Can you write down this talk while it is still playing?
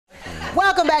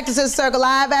Welcome back to Sister Circle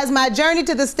Live. As my journey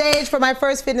to the stage for my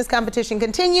first fitness competition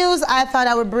continues, I thought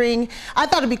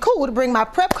it'd be cool to bring my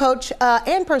prep coach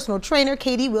and personal trainer,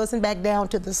 Katie Wilson, back down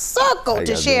to the circle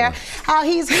to share how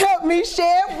he's helped me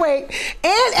shed weight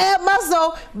and add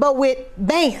muscle, but with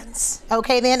bands.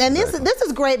 Okay, then, and this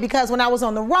is great because when I was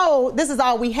on the road, this is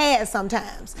all we had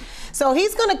sometimes. So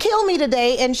he's gonna kill me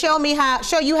today and show you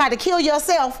how to kill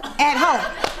yourself at home.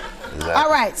 Exactly. All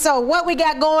right, so what we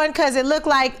got going, because it looked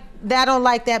like I don't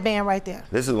like that band right there.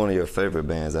 This is one of your favorite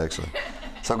bands, actually.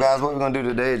 So guys, what we're gonna do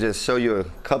today is just show you a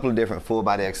couple of different full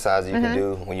body exercises you can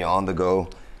do when you're on the go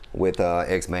with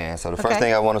X-Band. So the first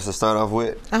thing I want us to start off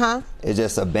with is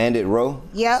just a banded row.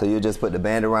 So you just put the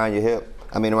band around your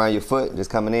around your foot, just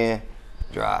coming in,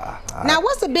 drive. Now,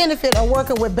 what's the benefit of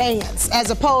working with bands as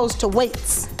opposed to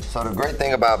weights? So the great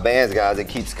thing about bands, guys, it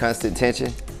keeps constant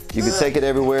tension. You can take it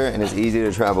everywhere, and it's easy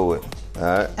to travel with. All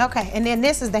right. Okay, and then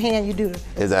this is the hand you do.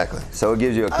 Exactly. So it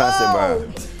gives you a constant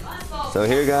burn. So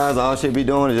here, guys, all she'll be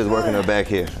doing is just working her back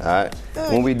here. All right.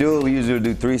 When we do it, we usually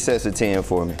do 3 sets of 10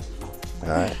 for me. All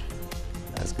right.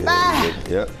 That's good. 5,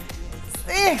 yep.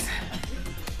 6,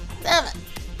 7.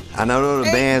 I know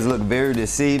the bands look very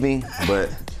deceiving, but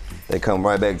they come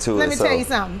right back to it. Let me tell you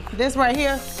something. This right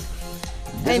here.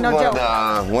 This is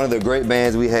one of the great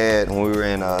bands we had when we were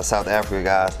in South Africa,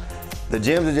 guys. The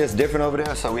gyms are just different over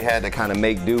there, so we had to kind of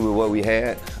make do with what we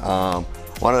had.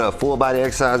 One of the full body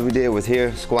exercises we did was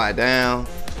here, squat down,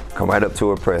 come right up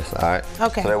to a press, all right?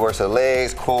 Okay. So that works the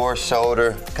legs, core,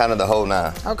 shoulder, kind of the whole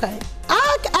 9. Okay.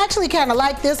 I actually kind of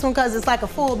like this one because it's like a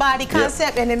full body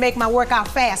concept and it make my workout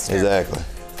faster. Exactly.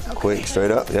 Okay. Quick,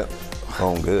 straight up, yep.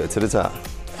 Boom, good, to the top.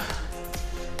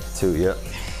 2, yep.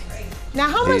 Now,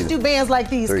 how much do bands like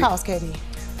these cost, Katie?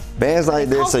 Bands like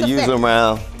this are usually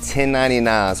around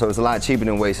 $10.99, so it's a lot cheaper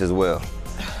than weights as well.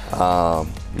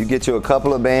 You get you a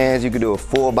couple of bands, you can do a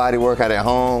full body workout at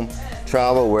home,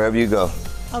 travel, wherever you go.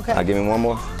 Okay. Give me one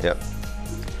more? Yep.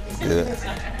 Good.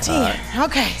 10,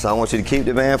 okay. So I want you to keep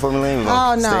the band for me, Lynn. We're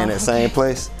gonna stay in that same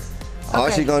place. All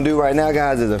she's gonna do right now,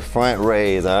 guys, is a front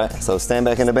raise, all right? So stand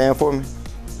back in the band for me.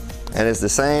 And it's the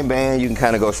same band, you can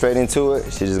kind of go straight into it.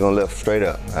 She's just gonna lift straight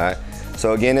up, all right?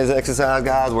 So again, this exercise,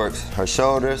 guys, works her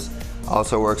shoulders,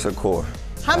 also works her core.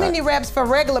 How many reps for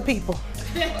regular people?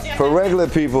 For regular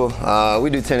people, we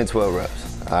do 10 to 12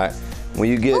 reps, all right? When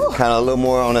you get kind of a little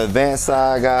more on the advanced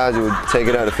side, guys, you would take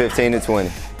it up to 15 to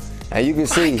 20. And you can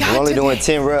see, we're only doing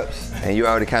 10 reps, and you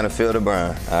already kind of feel the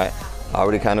burn, all right?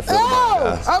 Already kind of feel the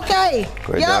burn, guys. Okay.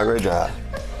 Great job, great job.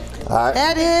 All right.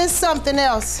 That is something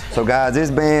else. So guys,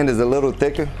 this band is a little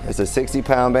thicker. It's a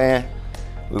 60-pound band.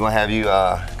 We're gonna have you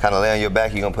kind of lay on your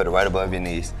back. You're gonna put it right above your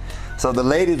knees. So the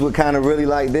ladies would kind of really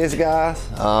like this, guys.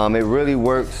 It really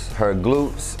works her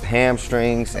glutes,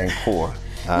 hamstrings, and core.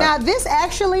 Now this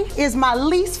actually is my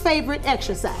least favorite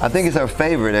exercise. I think it's her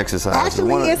favorite exercise.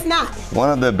 Actually, it's not. One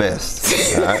of the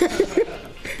best. All right?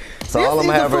 So all I'm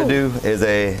gonna have her do is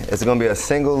it's gonna be a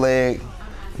single leg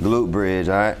glute bridge,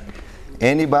 all right?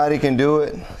 Anybody can do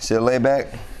it. She'll lay back,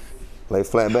 lay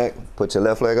flat back, put your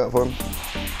left leg up for me.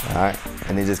 All right,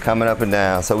 and then just coming up and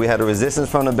down. So we had the resistance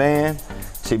from the band.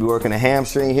 She'll be working the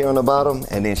hamstring here on the bottom,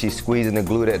 and then she's squeezing the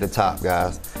glute at the top,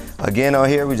 guys. Again, on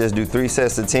here, we just do 3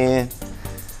 sets of 10,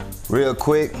 real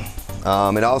quick.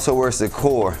 It also works the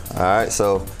core, all right?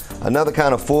 So another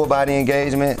kind of full body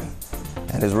engagement,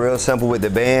 and it's real simple with the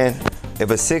band. If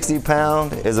a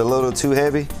 60-pound is a little too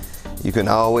heavy, you can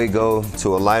always go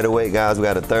to a lighter weight, guys. We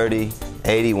got a 30,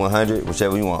 80, 100,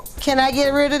 whichever you want. Can I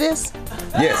get rid of this?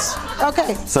 Yes.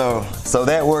 Okay. So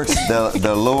that works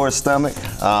the lower stomach.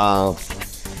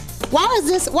 Why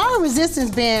are resistance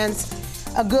bands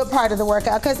a good part of the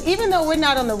workout? Because even though we're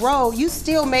not on the road, you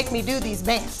still make me do these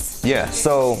bands. Yeah,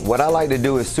 so what I like to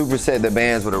do is superset the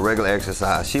bands with a regular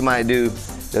exercise. She might do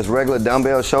this regular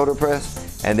dumbbell shoulder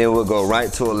press, and then we'll go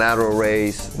right to a lateral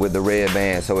raise with the red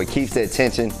band. So it keeps that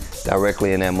tension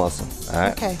directly in that muscle, all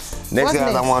right? Okay. Next,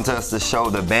 guys, I want us to show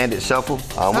the banded shuffle.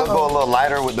 We'll go a little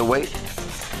lighter with the weight.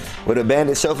 With a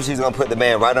banded shuffle, she's gonna put the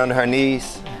band right under her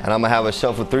knees, and I'm gonna have her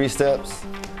shuffle 3 steps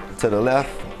to the left,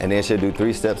 and then she'll do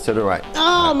 3 steps to the right.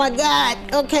 Oh my God,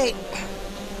 okay.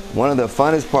 One of the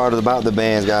funnest parts about the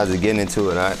bands, guys, is getting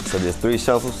into it, all right? So just 3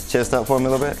 shuffles, chest up for me a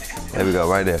little bit. There we go,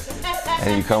 right there.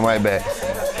 And you come right back.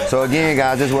 So again,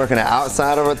 guys, just working the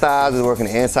outside of her thighs, just working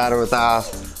the inside of her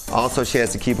thighs. Also, she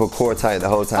has to keep her core tight the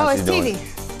whole time she's doing it.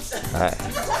 All right.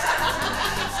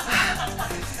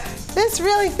 This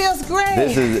really feels great.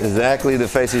 This is exactly the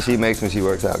faces she makes when she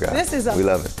works out, guys. This is we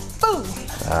love it. Boom.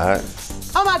 All right.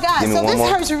 Oh my God, so this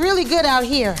hurts really good out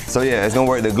here. So yeah, it's gonna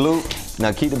work the glute.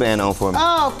 Now keep the band on for me.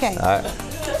 Oh, okay. All right.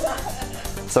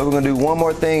 So we're gonna do one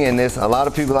more thing, and a lot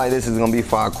of people like this is gonna be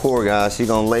for our core, guys. She's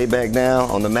gonna lay back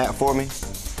down on the mat for me.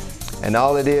 And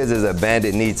all it is a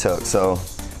banded knee tuck. So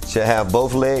she'll have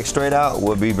both legs straight out.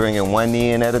 We'll be bringing one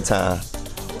knee in at a time.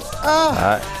 All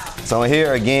right. So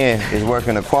here again is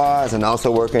working the quads and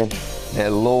also working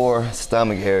that lower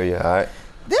stomach area, all right?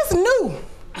 This new.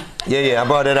 Yeah, I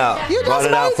brought it out. You brought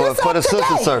it out for the sister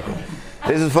today. circle.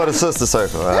 This is for the sister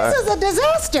circle, all right? This is a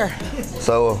disaster.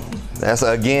 So that's,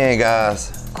 again,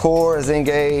 guys, core is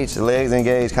engaged, legs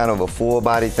engaged, kind of a full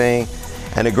body thing.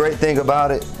 And the great thing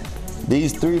about it,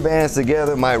 these 3 bands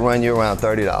together might run you around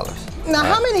 $30. Now,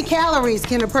 how many calories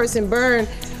can a person burn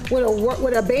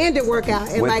with a banded workout,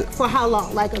 and for how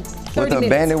long? Like 30 minutes? With a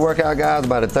banded workout, guys,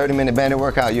 about a 30-minute banded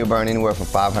workout, you'll burn anywhere from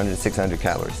 500 to 600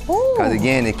 calories. Because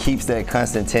again, it keeps that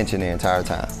constant tension the entire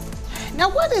time. Now,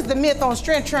 what is the myth on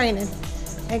strength training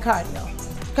and cardio?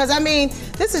 Because I mean,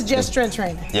 this is just strength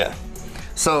training. Yeah.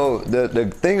 So the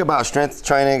thing about strength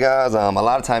training, guys, a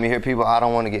lot of time you hear people, I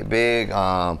don't want to get big.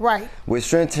 Right. With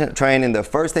strength training, the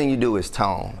first thing you do is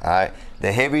tone, all right?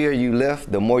 The heavier you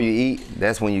lift, the more you eat,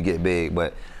 that's when you get big.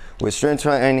 But with strength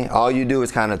training, all you do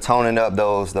is kind of toning up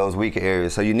those weaker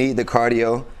areas. So you need the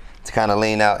cardio to kind of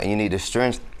lean out, and you need the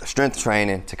strength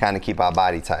training to kind of keep our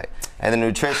body tight. And the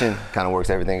nutrition kind of works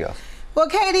everything else. Well,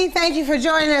 Katie, thank you for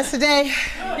joining us today.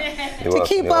 To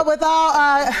keep up with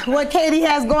all what Katie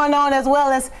has going on, as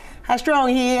well as how strong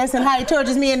he is and how he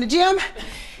tortures me in the gym,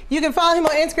 you can follow him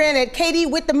on Instagram at Katie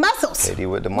with the Muscles. Katie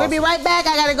with the Muscles. We'll be right back.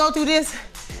 I got to go through this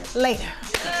later.